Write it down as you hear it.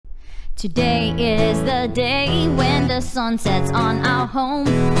Today is the day when the sun sets on our home.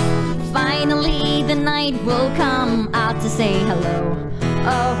 Finally the night will come out to say hello.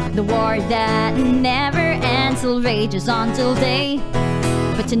 Oh, the war that never ends still rages on till day.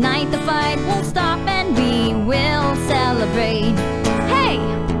 But tonight the fight won't stop and we will celebrate. Hey!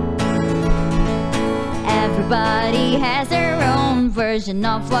 Everybody has their own version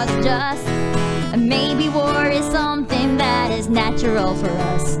of what's just. And maybe war is something that is natural for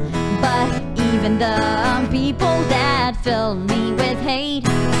us. But even the people that fill me with hate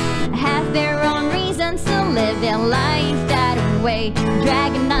have their own reasons to live their life that way.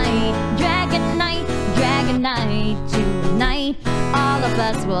 Dragon night, dragon night, dragon night. Tonight all of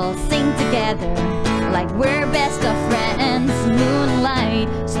us will sing together like we're best of friends. Moonlight,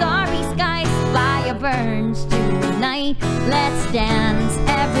 starry skies, fire burns. Tonight let's dance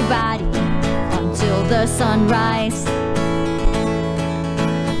everybody until the sunrise.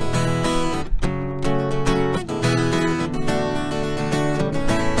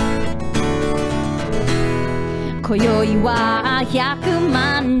今宵は100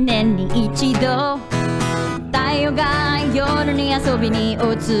万年に一度太陽が夜に遊びに訪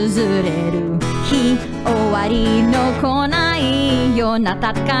れる日、終わりの来ないような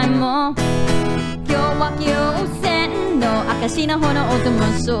戦いも今日は休戦の証の炎とも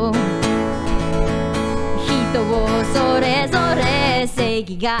そう人をそれぞれ正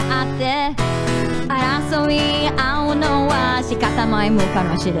義があって争い合うのは仕方ないもか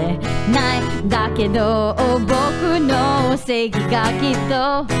もしれないだけど僕の正義がきっ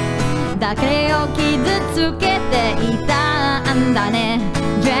と誰を傷つけていたんだね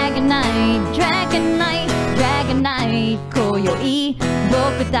Dragon Night, Dragon Night, Dragon Night 今宵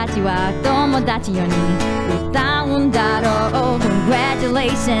僕たちは友達ように歌うんだろう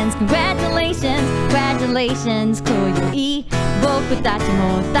Congratulations, Congratulations, Congratulations 今宵僕たち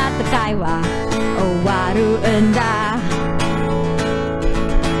の戦いは終わるんだ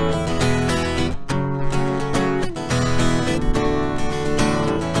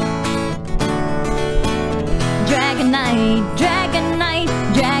Dragon night, dragon night,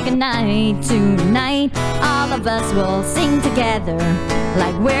 dragon night. Tonight all of us will sing together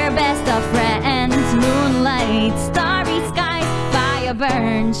like we're best of friends. Moonlight, starry skies, fire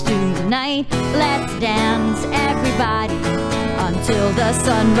burns. Tonight let's dance everybody until the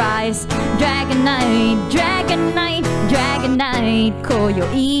sunrise. Dragon night, dragon night, dragon night. 今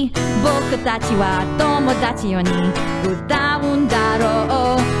宵僕たちは友達ように歌うんだ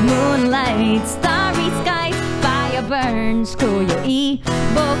ろう Moonlight, starry skies, fire burns. 今宵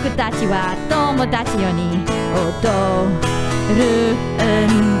僕たちは友達ように踊る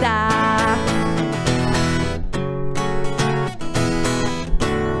んだ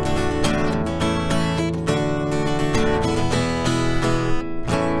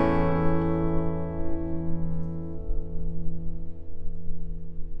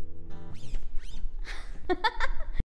Ha ha ha!